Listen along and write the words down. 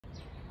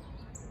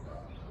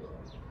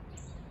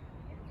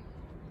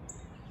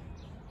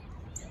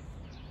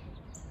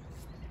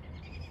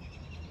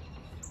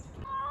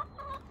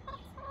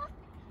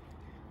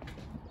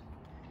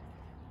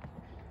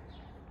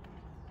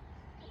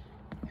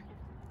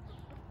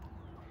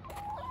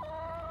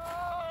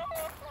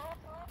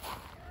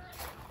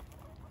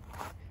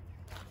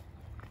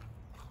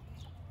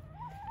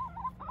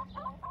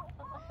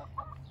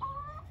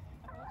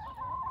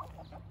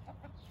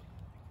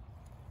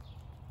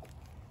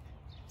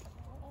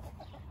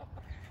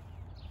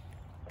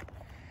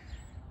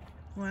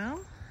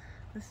Well,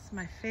 this is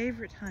my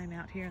favorite time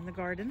out here in the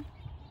garden.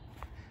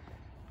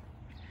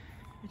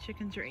 The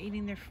chickens are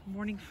eating their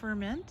morning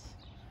ferment.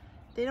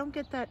 They don't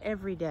get that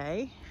every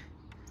day.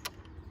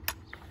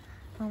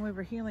 When we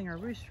were healing our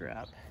rooster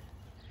up,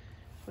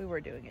 we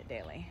were doing it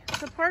daily.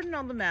 So pardon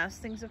all the mess.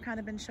 Things have kind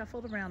of been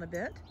shuffled around a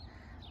bit.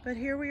 But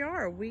here we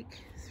are, week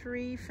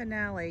 3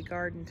 finale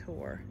garden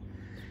tour.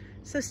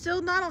 So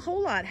still not a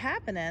whole lot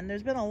happening.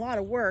 There's been a lot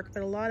of work,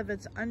 but a lot of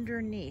it's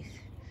underneath.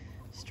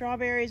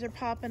 Strawberries are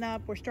popping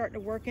up. We're starting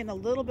to work in a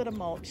little bit of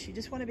mulch. You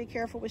just want to be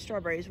careful with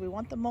strawberries. We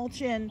want the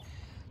mulch in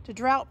to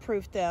drought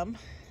proof them.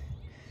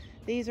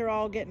 These are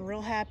all getting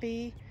real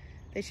happy.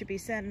 They should be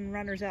sending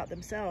runners out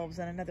themselves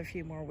in another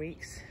few more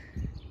weeks.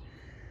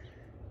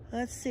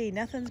 Let's see,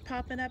 nothing's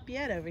popping up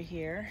yet over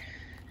here.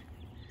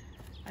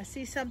 I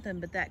see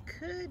something, but that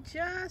could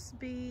just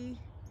be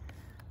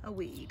a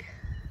weed.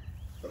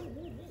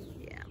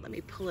 Yeah, let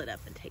me pull it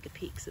up and take a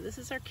peek. So this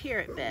is our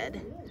carrot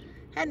bed.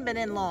 Hadn't been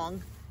in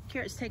long.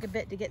 Carrots take a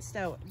bit to get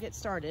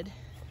started.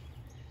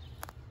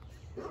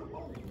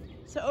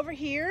 So over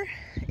here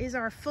is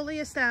our fully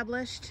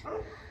established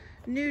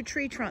new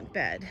tree trunk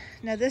bed.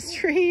 Now this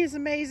tree is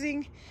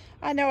amazing.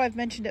 I know I've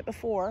mentioned it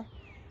before,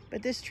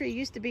 but this tree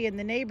used to be in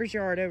the neighbor's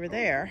yard over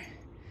there.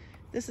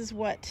 This is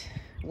what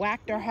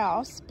whacked our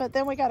house, but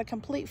then we got a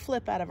complete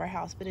flip out of our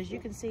house. But as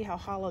you can see how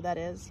hollow that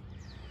is,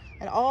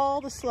 and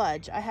all the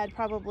sludge, I had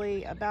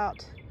probably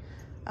about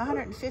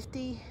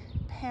 150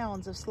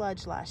 pounds of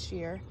sludge last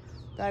year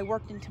that I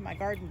worked into my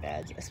garden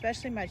beds,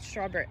 especially my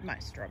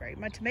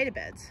tomato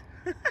beds.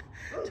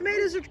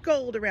 Tomatoes are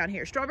gold around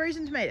here, strawberries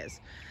and tomatoes.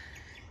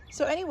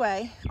 So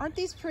anyway, aren't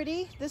these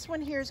pretty? This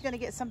one here is going to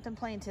get something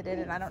planted in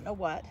it, and I don't know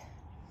what.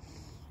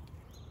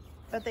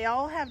 But they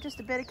all have just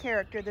a bit of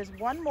character. There's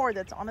one more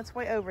that's on its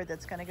way over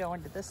that's going to go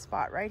into this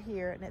spot right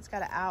here, and it's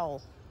got an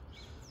owl.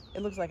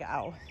 It looks like an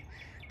owl.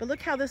 But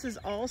look how this is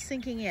all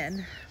sinking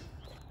in.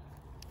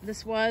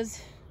 This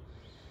was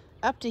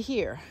up to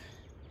here.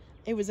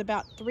 It was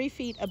about 3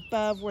 feet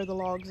above where the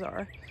logs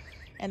are.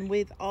 And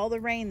with all the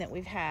rain that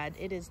we've had,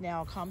 it is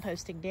now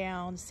composting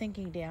down,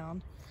 sinking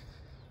down.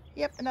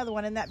 Yep, another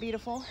one. Isn't that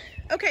beautiful?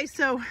 Okay,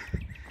 so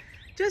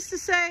just to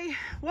say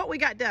what we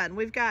got done.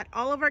 We've got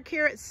all of our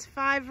carrots,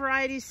 5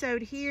 varieties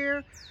sowed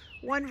here,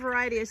 1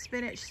 variety of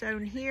spinach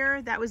sown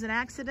here. That was an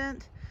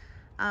accident.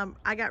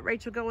 I got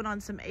Rachel going on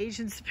some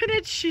Asian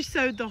spinach. She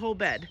sowed the whole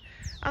bed.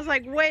 I was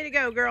like, way to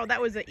go, girl. That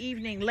was an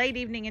evening, late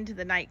evening into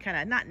the night, kind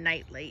of, not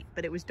night late,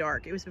 but it was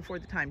dark. It was before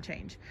the time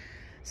change.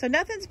 So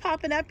nothing's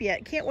popping up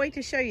yet. Can't wait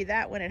to show you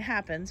that when it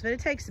happens, but it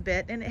takes a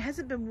bit, and it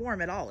hasn't been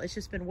warm at all. It's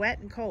just been wet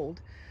and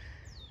cold.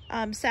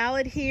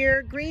 Salad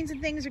here. Greens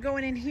and things are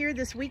going in here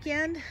this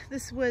weekend.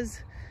 This was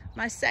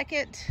my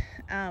second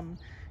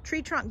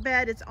tree trunk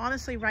bed. It's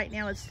honestly, right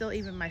now, it's still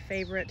even my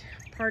favorite.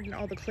 Pardon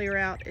all the clear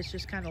out. It's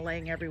just kind of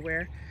laying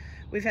everywhere.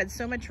 We've had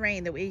so much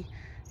rain that we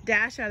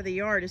dash out of the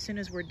yard as soon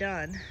as we're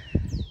done.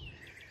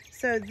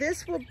 So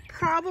this will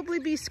probably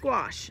be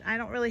squash. I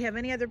don't really have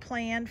any other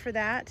plan for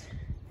that.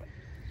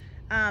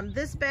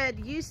 This bed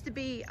used to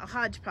be a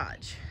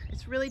hodgepodge.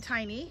 It's really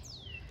tiny,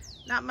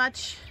 not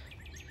much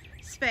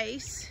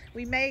space.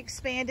 We may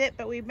expand it,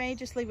 but we may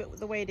just leave it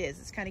the way it is.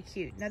 It's kind of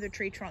cute. Another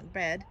tree trunk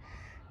bed.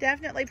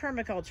 Definitely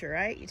permaculture,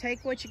 right? You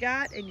take what you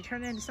got and you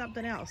turn it into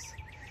something else.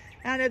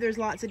 I know there's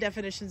lots of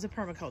definitions of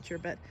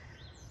permaculture, but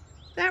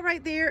that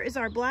right there is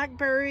our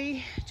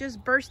blackberry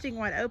just bursting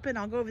wide open.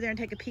 I'll go over there and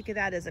take a peek of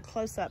that as a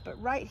close-up.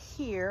 But right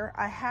here,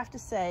 I have to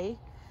say,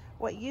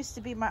 what used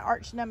to be my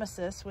arch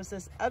nemesis was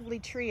this ugly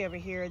tree over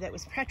here that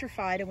was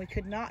petrified, and we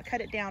could not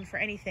cut it down for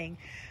anything.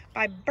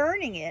 By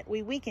burning it,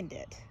 we weakened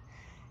it.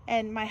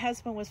 And my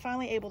husband was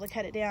finally able to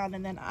cut it down,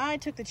 and then I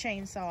took the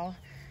chainsaw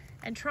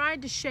and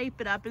tried to shape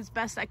it up as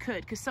best I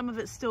could, because some of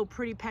it's still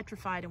pretty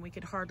petrified and we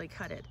could hardly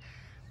cut it.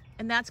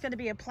 And that's going to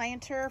be a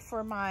planter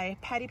for my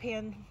patty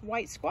pan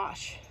white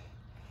squash.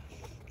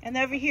 And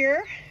over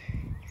here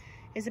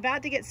is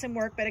about to get some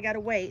work, but I got to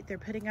wait. They're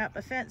putting up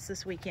a fence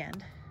this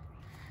weekend.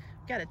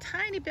 Got a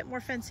tiny bit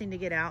more fencing to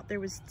get out. There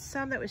was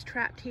some that was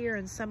trapped here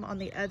and some on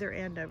the other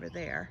end over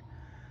there.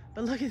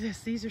 But look at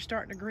this. These are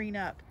starting to green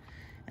up.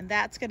 And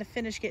that's going to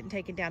finish getting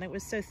taken down. It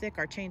was so thick,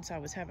 our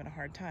chainsaw was having a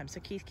hard time. So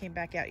Keith came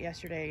back out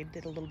yesterday and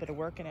did a little bit of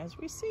work. And as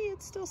we see,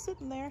 it's still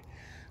sitting there.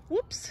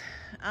 Whoops.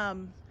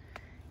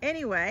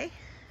 Anyway,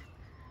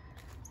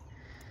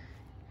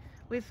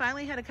 we've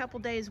finally had a couple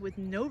days with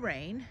no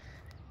rain.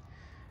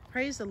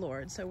 Praise the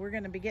Lord. So we're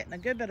going to be getting a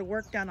good bit of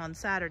work done on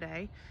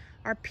Saturday.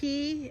 Our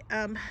pea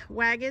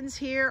wagons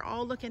here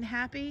all looking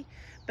happy.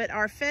 But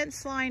our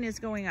fence line is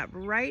going up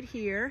right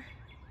here.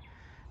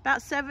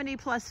 About 70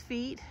 plus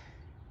feet.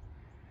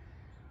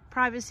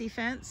 Privacy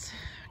fence.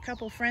 A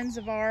couple friends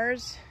of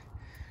ours.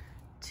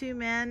 2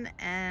 men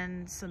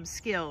and some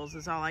skills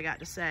is all I got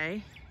to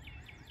say.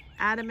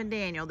 Adam and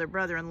Daniel, their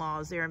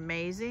brother-in-laws, they're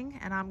amazing,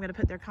 and I'm going to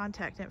put their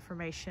contact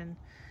information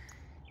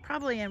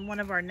probably in one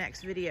of our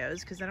next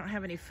videos because I don't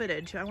have any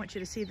footage. I want you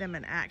to see them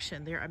in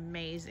action. They're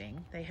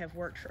amazing. They have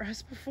worked for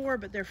us before,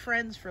 but they're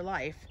friends for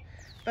life,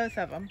 both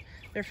of them.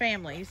 They're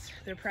families.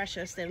 They're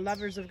precious. They're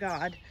lovers of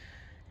God,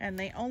 and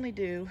they only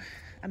do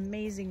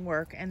amazing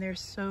work, and they're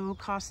so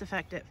cost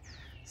effective.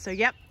 So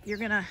yep, you're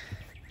gonna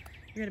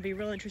be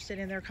real interested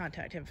in their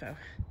contact info.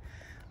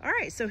 All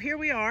right, so here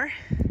we are.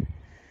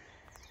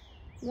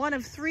 One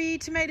of 3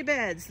 tomato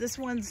beds. This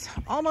one's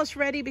almost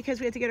ready because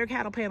we have to get our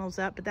cattle panels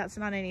up, but that's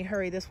not in any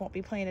hurry. This won't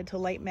be planted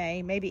till late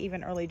May, maybe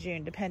even early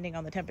June, depending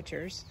on the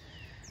temperatures.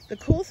 The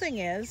cool thing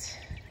is,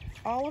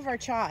 all of our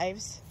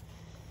chives,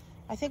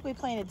 I think we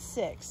planted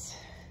 6,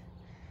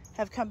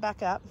 have come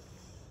back up.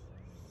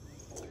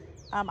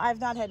 I've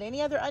not had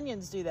any other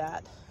onions do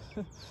that,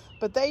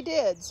 but they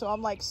did. So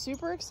I'm like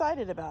super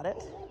excited about it.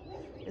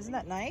 Isn't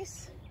that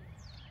nice?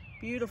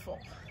 Beautiful.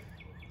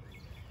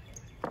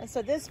 And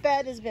so this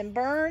bed has been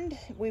burned.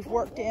 We've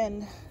worked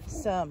in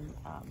some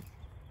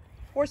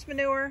horse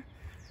manure,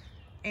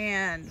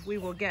 and we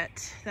will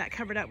get that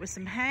covered up with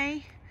some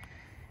hay.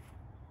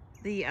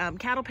 The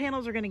cattle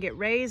panels are going to get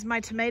raised. My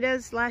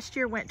tomatoes last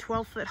year went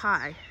 12 foot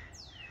high,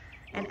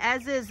 and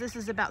as is, this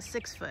is about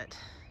 6 foot.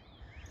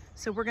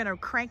 So we're going to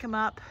crank them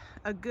up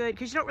a good,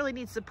 because you don't really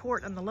need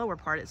support on the lower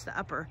part, it's the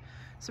upper.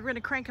 So we're going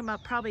to crank them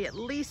up probably at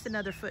least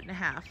another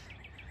 1.5 feet.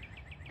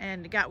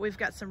 And we've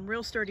got some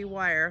real sturdy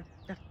wire.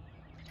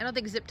 I don't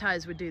think zip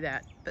ties would do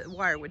that, but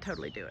wire would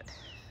totally do it.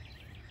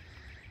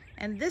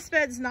 And this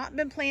bed's not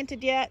been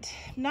planted yet.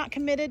 I'm not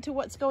committed to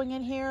what's going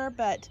in here,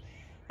 but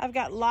I've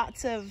got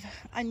lots of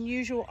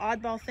unusual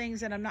oddball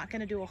things, and I'm not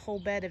going to do a whole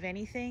bed of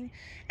anything.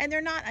 And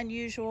they're not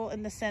unusual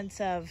in the sense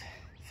of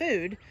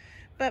food,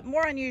 but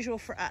more unusual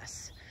for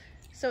us.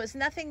 So it's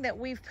nothing that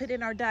we've put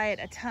in our diet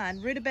a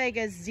ton.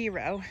 Rutabaga is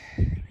 0,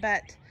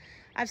 but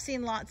I've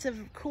seen lots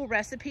of cool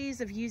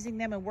recipes of using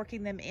them and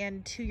working them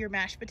into your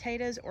mashed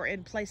potatoes or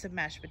in place of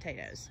mashed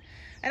potatoes.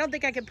 I don't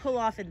think I could pull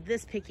off in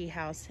this picky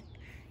house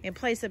in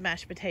place of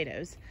mashed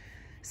potatoes.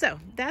 So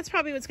that's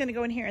probably what's going to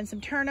go in here, and some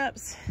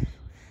turnips.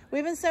 We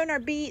haven't sown our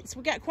beets.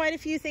 We've got quite a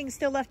few things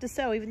still left to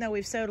sow, even though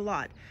we've sowed a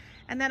lot.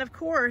 And then of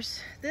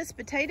course, this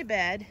potato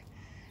bed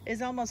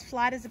is almost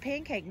flat as a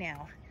pancake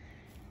now.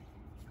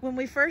 When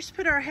we first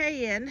put our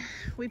hay in,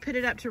 we put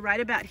it up to right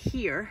about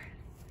here,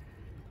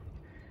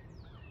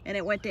 and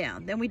it went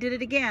down. Then we did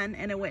it again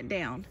and it went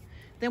down.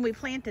 Then we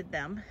planted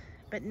them.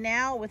 But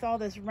now with all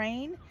this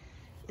rain,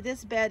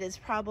 this bed is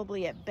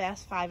probably at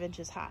best 5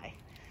 inches high,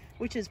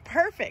 which is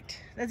perfect.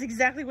 That's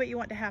exactly what you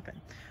want to happen.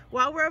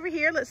 While we're over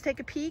here, let's take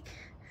a peek.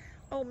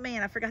 Oh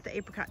man, I forgot the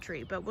apricot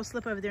tree, but we'll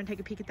slip over there and take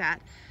a peek at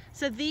that.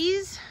 So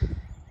these,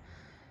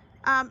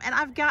 and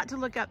I've got to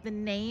look up the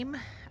name.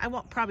 I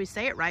won't probably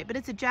say it right, but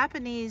it's a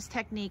Japanese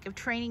technique of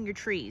training your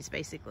trees,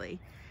 basically.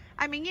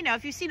 I mean, you know,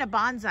 if you've seen a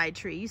bonsai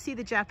tree, you see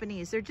the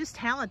Japanese, they're just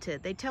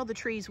talented. They tell the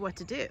trees what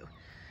to do.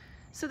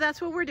 So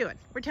that's what we're doing.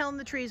 We're telling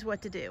the trees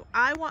what to do.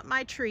 I want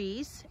my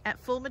trees at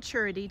full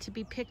maturity to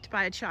be picked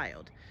by a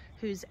child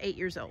who's 8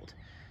 years old.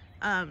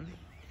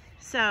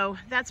 So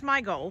that's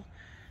my goal.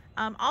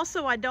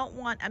 Also, I don't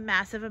want a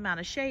massive amount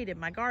of shade in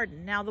my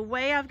garden. Now, the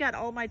way I've got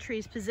all my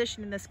trees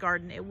positioned in this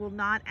garden, it will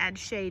not add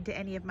shade to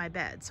any of my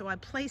beds. So I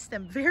place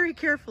them very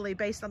carefully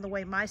based on the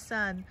way my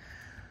sun,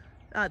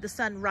 the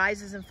sun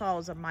rises and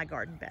falls on my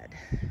garden bed,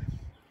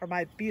 or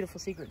my beautiful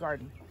secret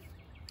garden.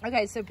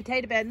 Okay, so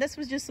potato bed, and this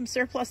was just some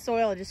surplus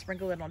soil. I just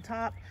sprinkled it on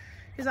top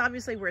because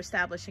obviously we're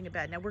establishing a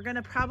bed. Now we're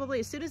gonna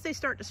probably, as soon as they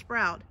start to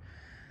sprout,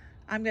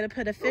 I'm gonna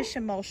put a fish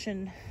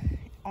emulsion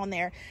on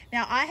there.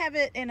 Now I have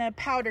it in a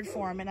powdered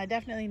form, and I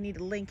definitely need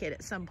to link it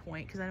at some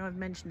point because I know I've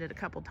mentioned it a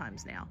couple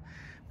times now,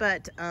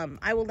 but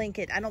I will link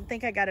it. I don't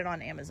think I got it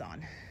on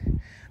Amazon.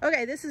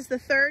 Okay, this is the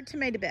 3rd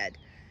tomato bed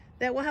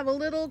that will have a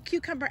little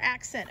cucumber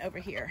accent over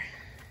here.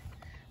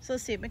 So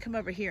let's see if we come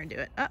over here and do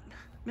it. Oh,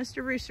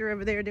 Mr. Rooster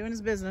over there doing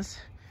his business.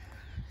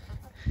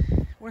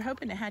 We're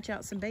hoping to hatch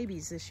out some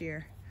babies this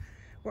year.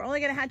 We're only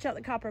going to hatch out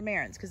the copper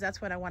marins because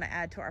that's what I want to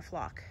add to our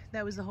flock.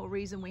 That was the whole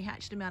reason we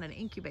hatched them out in an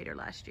incubator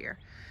last year.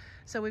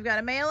 So we've got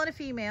a male and a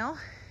female,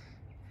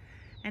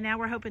 and now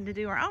we're hoping to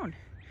do our own.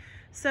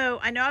 So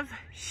I know I've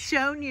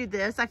shown you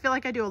this. I feel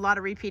like I do a lot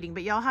of repeating,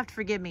 but y'all have to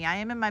forgive me. I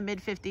am in my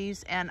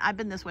mid-50s and I've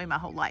been this way my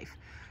whole life.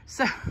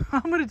 So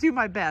I'm going to do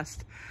my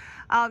best.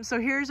 So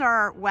here's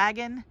our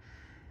wagon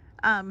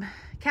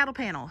cattle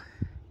panel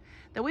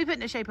that we put in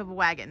the shape of a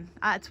wagon.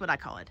 That's what I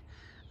call it.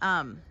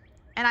 And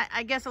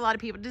I guess a lot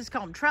of people just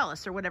call them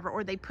trellis or whatever,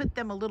 or they put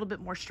them a little bit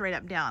more straight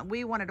up down.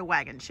 We wanted a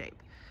wagon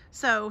shape.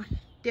 So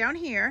down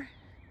here,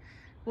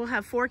 we'll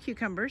have 4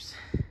 cucumbers.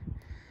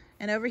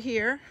 And over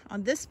here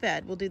on this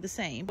bed, we'll do the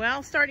same.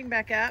 Well, starting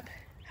back up,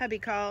 hubby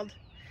called.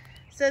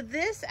 So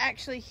this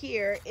actually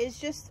here is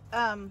just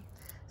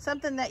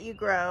something that you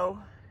grow.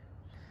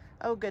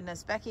 Oh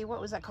goodness, Becky,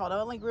 what was that called? I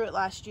only grew it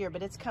last year,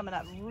 but it's coming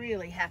up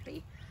really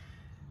happy.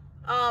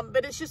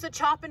 But it's just a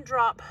chop and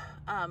drop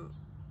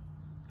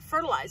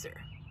fertilizer.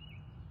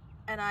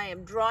 And I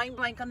am drawing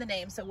blank on the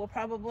name, so we'll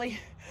probably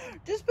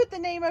just put the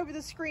name over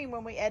the screen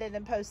when we edit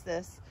and post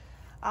this.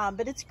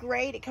 But it's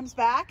great. It comes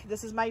back.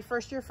 This is my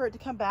first year for it to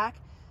come back.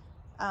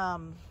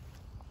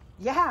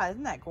 Yeah,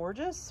 isn't that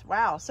gorgeous?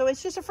 Wow. So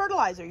it's just a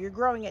fertilizer. You're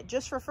growing it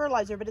just for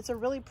fertilizer, but it's a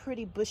really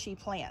pretty bushy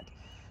plant.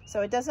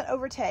 So it doesn't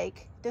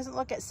overtake, doesn't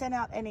look at send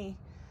out any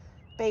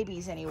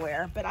babies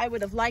anywhere, but I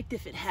would have liked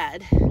if it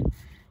had,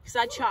 because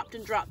I chopped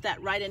and dropped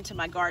that right into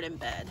my garden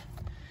bed.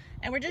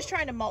 And we're just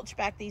trying to mulch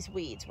back these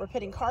weeds. We're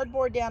putting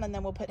cardboard down and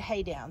then we'll put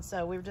hay down.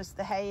 So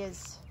the hay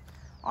is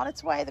on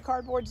its way, the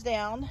cardboard's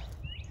down.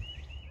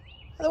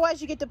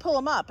 Otherwise you get to pull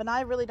them up, and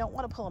I really don't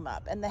want to pull them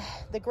up. And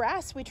the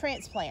grass we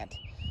transplant,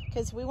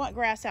 because we want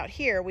grass out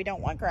here, we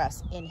don't want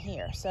grass in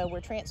here. So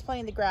we're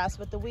transplanting the grass,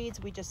 but the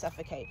weeds we just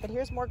suffocate. But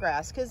here's more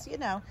grass, because you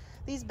know,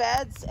 these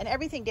beds and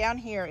everything down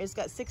here has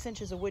got 6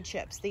 inches of wood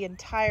chips, the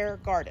entire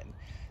garden.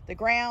 The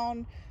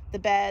ground, the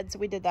beds,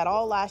 we did that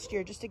all last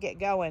year just to get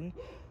going,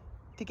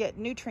 to get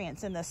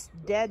nutrients in this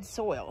dead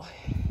soil.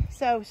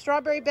 So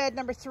strawberry bed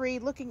number 3,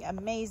 looking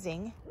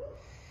amazing.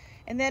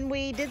 And then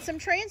we did some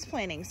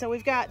transplanting. So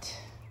we've got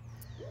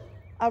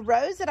a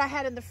rose that I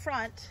had in the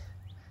front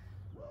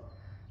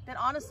that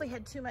honestly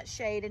had too much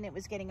shade and it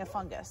was getting a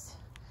fungus.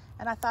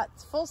 And I thought,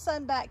 it's full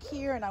sun back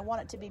here and I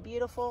want it to be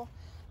beautiful.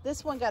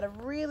 This one got a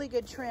really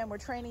good trim. We're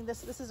training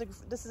this. This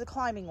is a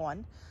climbing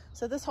one.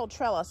 So this whole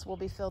trellis will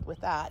be filled with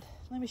that.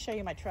 Let me show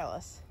you my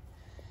trellis.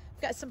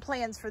 I've got some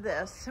plans for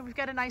this. So we've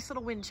got a nice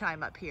little wind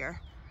chime up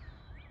here.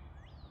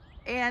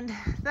 And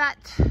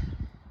that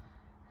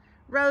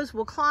rose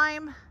will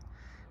climb.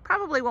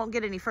 Probably won't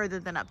get any further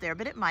than up there,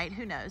 but it might,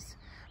 who knows.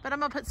 But I'm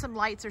gonna put some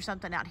lights or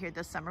something out here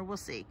this summer. We'll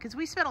see, because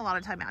we spend a lot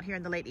of time out here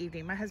in the late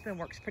evening. My husband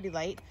works pretty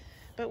late,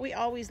 but we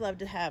always love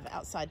to have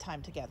outside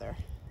time together.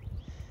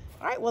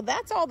 All right, well,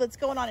 that's all that's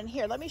going on in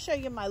here. Let me show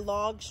you my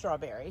log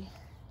strawberry.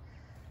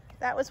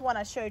 That was one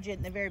I showed you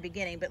in the very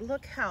beginning, but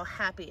look how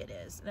happy it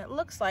is. And it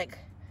looks like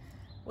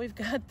we've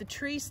got the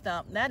tree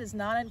stump. That is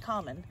not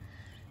uncommon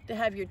to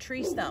have your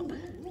tree stump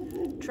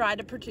try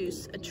to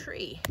produce a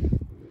tree.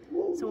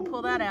 So we'll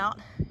pull that out,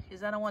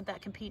 because I don't want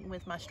that competing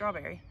with my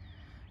strawberry.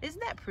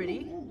 Isn't that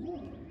pretty?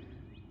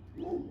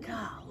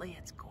 Golly,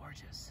 it's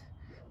gorgeous.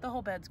 The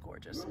whole bed's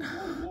gorgeous.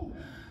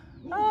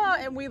 Oh,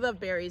 and we love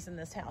berries in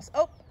this house.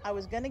 Oh, I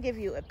was gonna give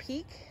you a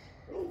peek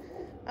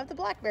of the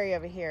blackberry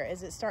over here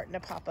as it's starting to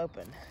pop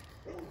open.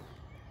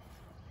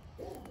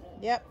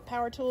 Yep,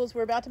 power tools.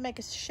 We're about to make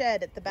a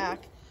shed at the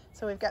back.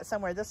 So we've got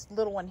somewhere, this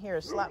little one here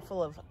is slap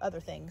full of other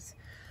things.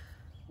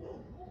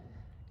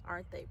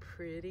 Aren't they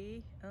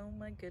pretty? Oh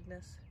my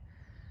goodness.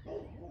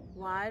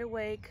 Wide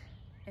awake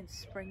and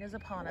spring is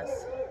upon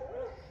us.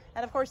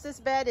 And of course this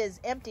bed is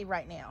empty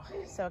right now,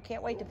 so I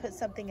can't wait to put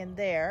something in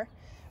there.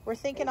 We're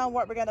thinking on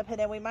what we're gonna put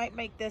in. We might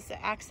make this an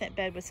accent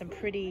bed with some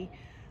pretty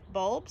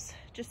bulbs,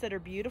 just that are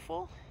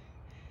beautiful.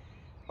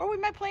 Or we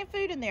might plant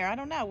food in there, I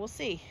don't know, we'll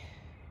see.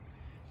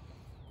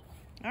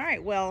 All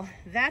right, well,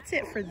 that's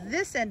it for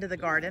this end of the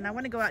garden. I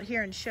wanna go out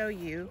here and show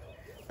you.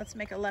 Let's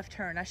make a left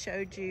turn. I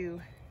showed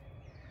you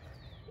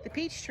the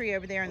peach tree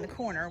over there in the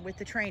corner with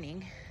the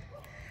training.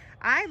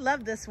 I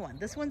love this one.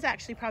 This one's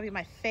actually probably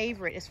my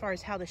favorite as far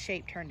as how the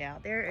shape turned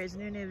out. There is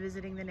Nunu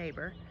visiting the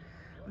neighbor.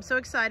 I'm so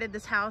excited.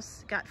 This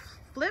house got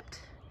flipped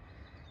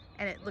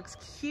and it looks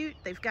cute.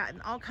 They've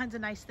gotten all kinds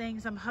of nice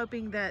things. I'm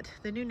hoping that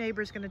the new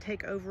neighbor is going to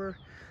take over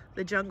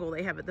the jungle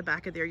they have at the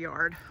back of their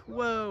yard.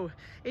 Whoa,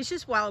 it's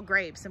just wild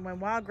grapes. And when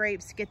wild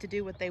grapes get to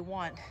do what they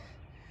want,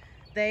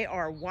 they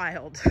are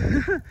wild.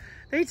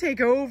 They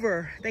take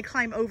over. They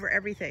climb over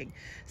everything.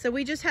 So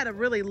we just had a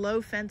really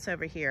low fence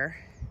over here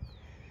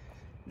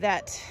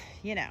that,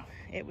 you know,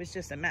 it was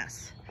just a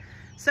mess.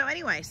 So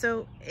anyway,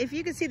 so if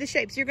you can see the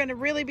shapes, you're going to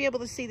really be able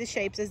to see the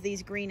shapes as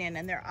these green in,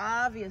 and they're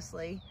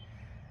obviously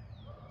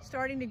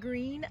starting to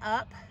green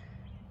up.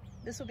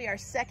 This will be our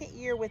 2nd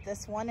year with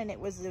this one, and it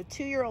was a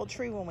 2-year-old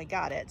tree when we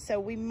got it. So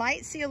we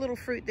might see a little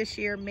fruit this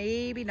year,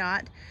 maybe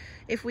not.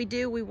 If we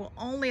do, we will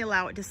only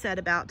allow it to set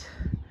about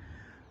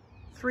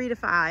 3 to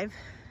 5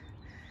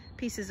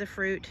 pieces of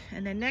fruit,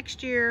 and then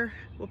next year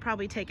we'll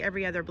probably take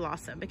every other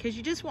blossom, because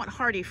you just want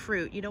hardy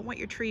fruit. You don't want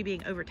your tree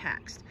being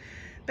overtaxed.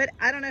 But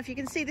I don't know if you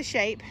can see the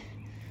shape,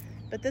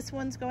 but this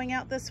one's going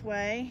out this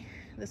way,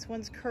 this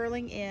one's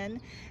curling in,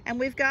 and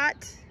we've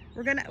got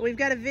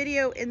a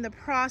video in the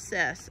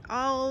process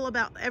all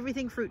about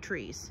everything fruit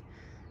trees,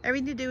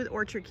 everything to do with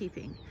orchard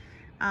keeping.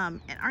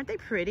 And aren't they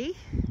pretty?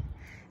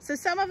 So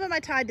some of them I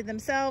tied to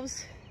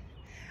themselves.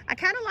 I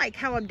kind of like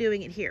how I'm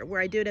doing it here,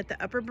 where I do it at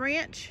the upper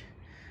branch.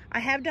 I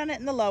have done it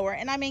in the lower,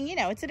 and I mean, you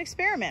know, it's an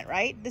experiment,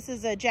 right? This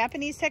is a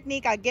Japanese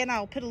technique. Again,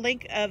 I'll put a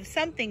link of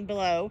something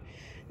below.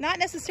 Not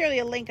necessarily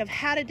a link of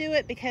how to do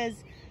it,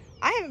 because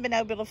I haven't been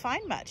able to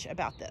find much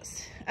about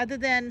this, other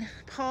than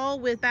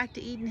Paul with Back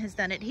to Eden has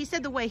done it. He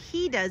said the way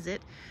he does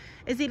it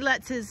is he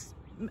lets his,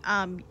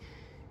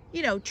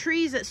 you know,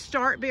 trees that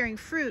start bearing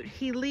fruit,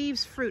 he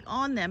leaves fruit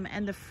on them,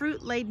 and the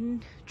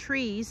fruit-laden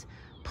trees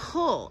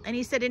pull. And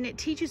he said, and it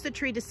teaches the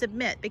tree to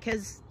submit,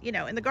 because, you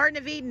know, in the Garden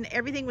of Eden,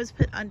 everything was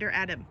put under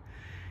Adam.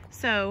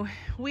 So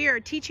we are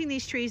teaching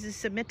these trees to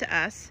submit to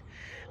us.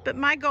 But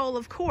my goal,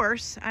 of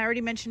course, I already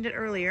mentioned it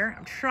earlier,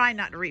 I'm trying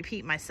not to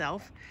repeat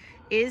myself,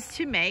 is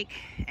to make,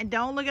 and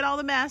don't look at all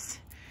the mess,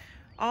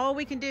 all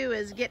we can do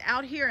is get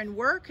out here and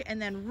work and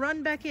then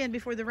run back in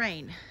before the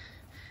rain.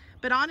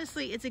 But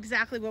honestly, it's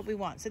exactly what we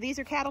want. So these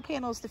are cattle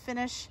panels to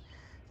finish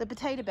the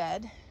potato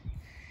bed.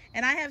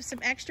 And I have some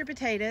extra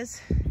potatoes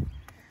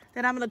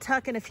Then I'm going to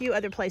tuck in a few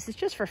other places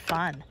just for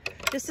fun,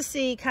 just to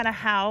see kind of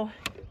how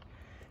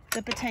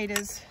the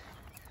potatoes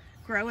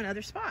grow in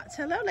other spots.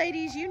 Hello,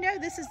 ladies. You know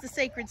this is the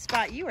sacred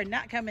spot. You are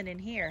not coming in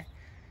here.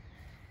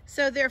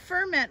 So their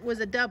ferment was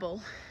a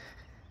double,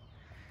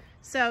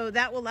 so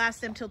that will last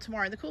them till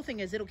tomorrow. The cool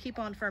thing is it'll keep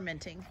on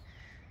fermenting.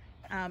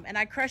 And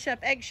I crush up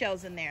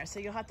eggshells in there,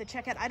 so you'll have to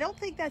check out. I don't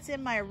think that's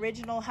in my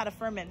original how to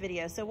ferment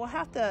video, so we'll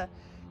have to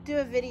do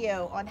a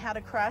video on how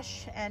to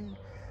crush and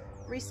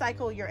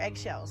recycle your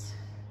eggshells.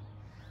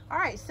 All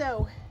right,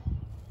 so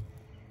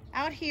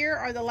out here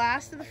are the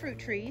last of the fruit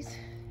trees.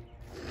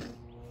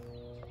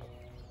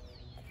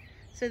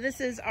 So this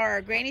is our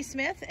Granny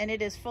Smith, and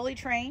it is fully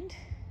trained.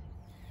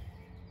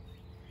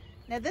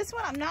 Now this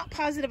one, I'm not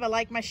positive I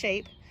like my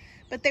shape,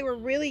 but they were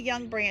really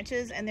young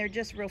branches and they're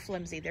just real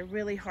flimsy. They're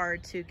really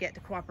hard to get to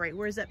cooperate.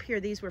 Whereas up here,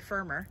 these were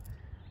firmer.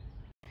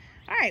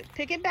 All right,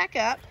 picking back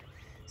up.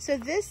 So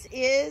this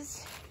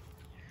is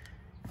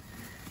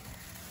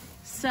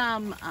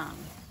some,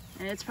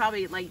 and it's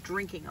probably like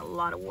drinking a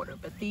lot of water,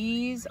 but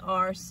these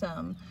are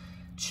some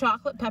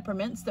chocolate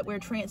peppermints that we're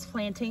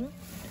transplanting.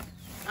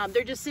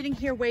 They're just sitting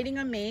here waiting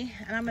on me,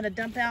 and I'm gonna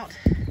dump out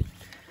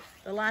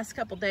the last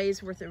couple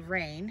days worth of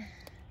rain.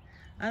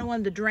 I don't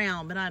want them to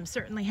drown, but I'm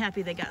certainly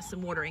happy they got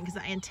some watering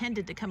because I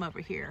intended to come over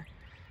here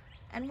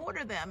and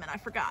water them and I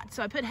forgot.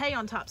 So I put hay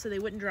on top so they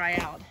wouldn't dry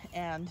out,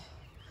 and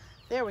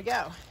there we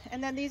go.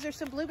 And then these are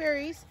some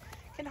blueberries.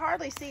 Can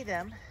hardly see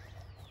them,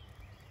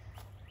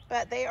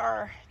 but they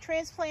are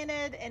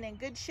transplanted and in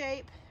good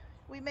shape.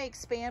 We may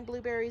expand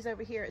blueberries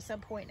over here at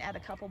some point and add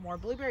a couple more.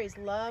 Blueberries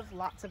love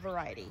lots of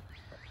variety.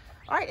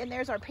 All right, and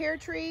there's our pear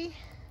tree.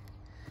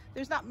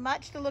 There's not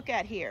much to look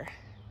at here.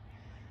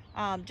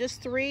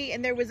 Just 3,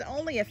 and there was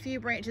only a few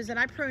branches, and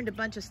I pruned a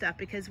bunch of stuff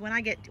because when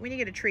you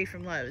get a tree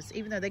from Lowe's,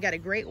 even though they got a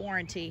great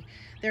warranty,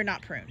 they're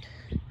not pruned.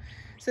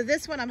 So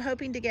this one I'm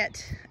hoping to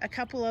get a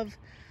couple of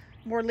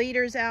more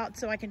leaders out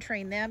so I can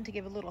train them to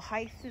give a little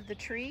height to the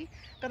tree,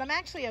 but I'm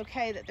actually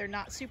okay that they're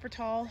not super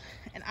tall,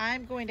 and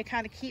I'm going to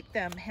kind of keep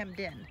them hemmed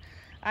in.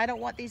 I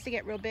don't want these to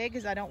get real big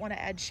because I don't want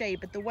to add shade,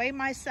 but the way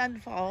my sun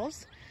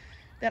falls,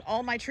 that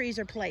all my trees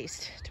are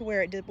placed to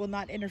where it will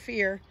not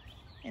interfere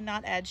and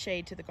not add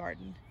shade to the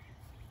garden.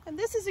 And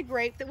this is a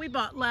grape that we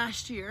bought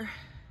last year.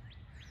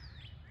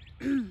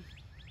 It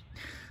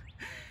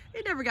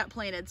never got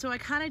planted, so I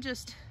kind of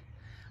just,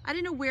 I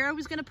didn't know where I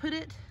was gonna put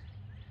it,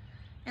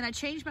 and I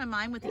changed my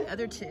mind with the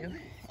other two.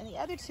 And the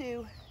other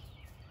two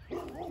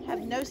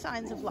have no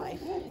signs of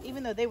life,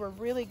 even though they were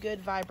really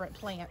good, vibrant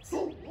plants.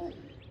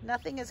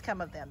 Nothing has come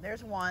of them.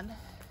 There's one,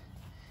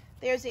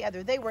 there's the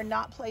other. They were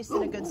not placed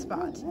in a good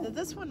spot.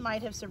 This one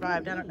might have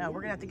survived, I don't know. We're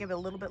gonna have to give it a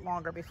little bit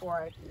longer before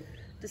I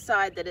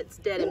decide that it's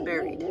dead and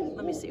buried.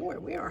 Let me see where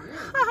we are.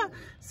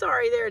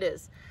 Sorry, there it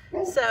is.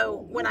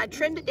 So when I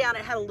trimmed it down,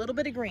 it had a little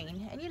bit of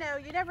green, and you know,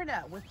 you never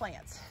know with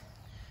plants.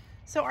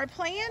 So our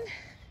plan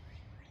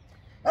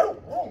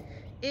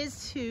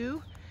is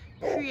to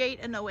create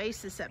an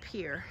oasis up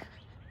here,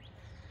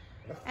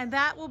 and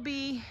that will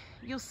be,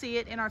 you'll see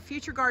it in our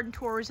future garden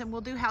tours, and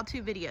we'll do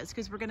how-to videos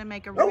because we're going to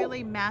make a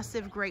really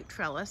massive grape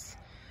trellis.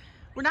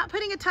 We're not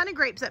putting a ton of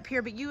grapes up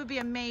here, but you would be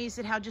amazed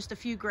at how just a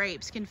few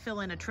grapes can fill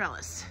in a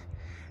trellis.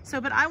 So,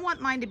 but I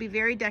want mine to be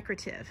very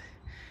decorative.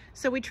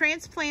 So we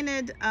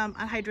transplanted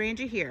a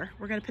hydrangea here.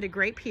 We're gonna put a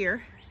grape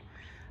here,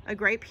 and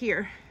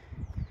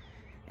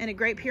a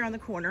grape here on the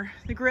corner.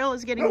 The grill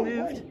is getting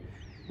moved.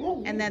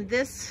 And then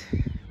this,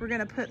 we're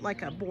gonna put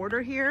like a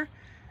border here.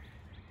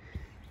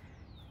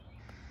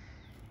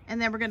 And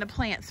then we're gonna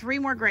plant 3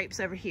 more grapes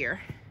over here.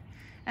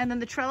 And then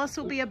the trellis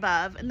will be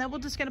above. And then we're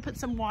just gonna put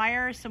some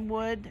wire, some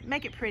wood,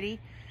 make it pretty,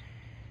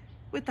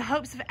 with the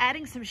hopes of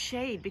adding some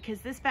shade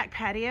because this back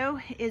patio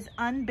is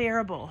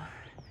unbearable.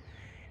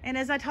 And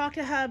as I talk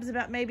to Hubs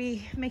about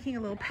maybe making a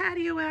little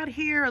patio out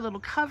here, a little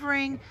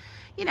covering,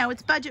 you know,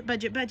 it's budget,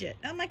 budget, budget.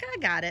 I'm like, I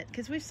got it,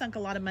 because we've sunk a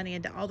lot of money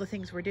into all the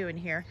things we're doing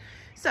here.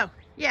 So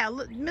yeah,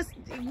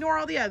 ignore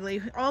all the ugly.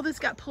 All this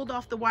got pulled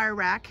off the wire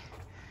rack.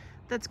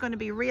 That's going to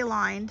be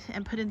realigned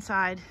and put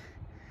inside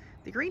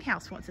the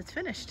greenhouse once it's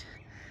finished.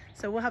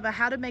 So we'll have a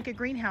how to make a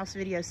greenhouse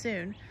video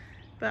soon.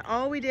 But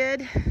all we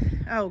did,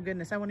 oh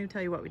goodness, I won't even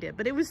tell you what we did,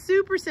 but it was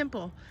super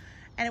simple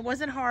and it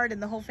wasn't hard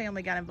and the whole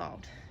family got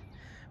involved.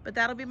 But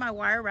that'll be my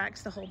wire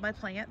racks to hold my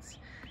plants.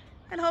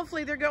 And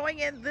hopefully they're going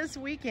in this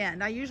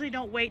weekend. I usually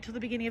don't wait till the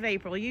beginning of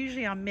April,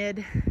 usually on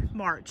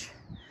mid-March.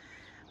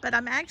 But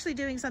I'm actually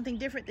doing something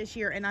different this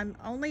year, and I'm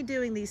only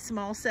doing these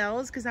small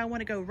cells because I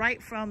want to go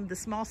right from the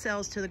small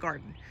cells to the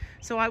garden.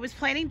 So I was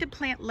planning to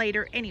plant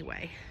later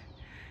anyway.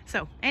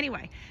 So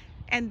anyway,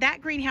 and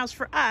that greenhouse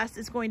for us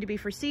is going to be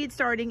for seed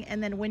starting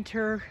and then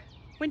winter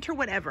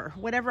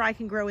whatever I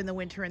can grow in the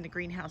winter in the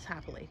greenhouse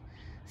happily.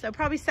 So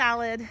probably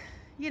salad,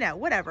 you know,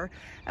 whatever.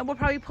 And we'll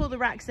probably pull the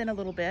racks in a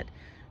little bit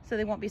so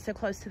they won't be so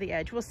close to the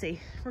edge. We'll see.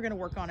 We're going to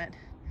work on it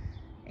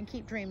and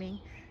keep dreaming.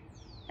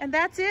 And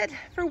that's it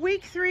for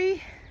week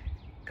 3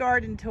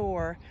 garden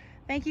tour.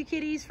 Thank you,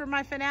 kitties, for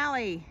my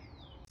finale.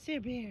 Sir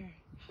Bear,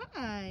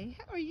 hi,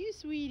 how are you,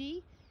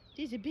 sweetie?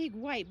 There's a big,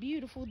 white,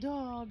 beautiful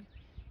dog.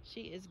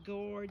 She is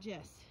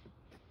gorgeous.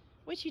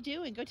 What you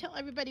doing? Go tell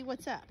everybody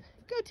what's up.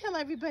 Go tell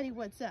everybody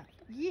what's up.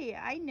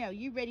 Yeah, I know.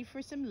 You ready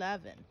for some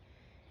loving.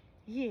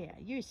 Yeah,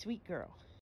 you're a sweet girl.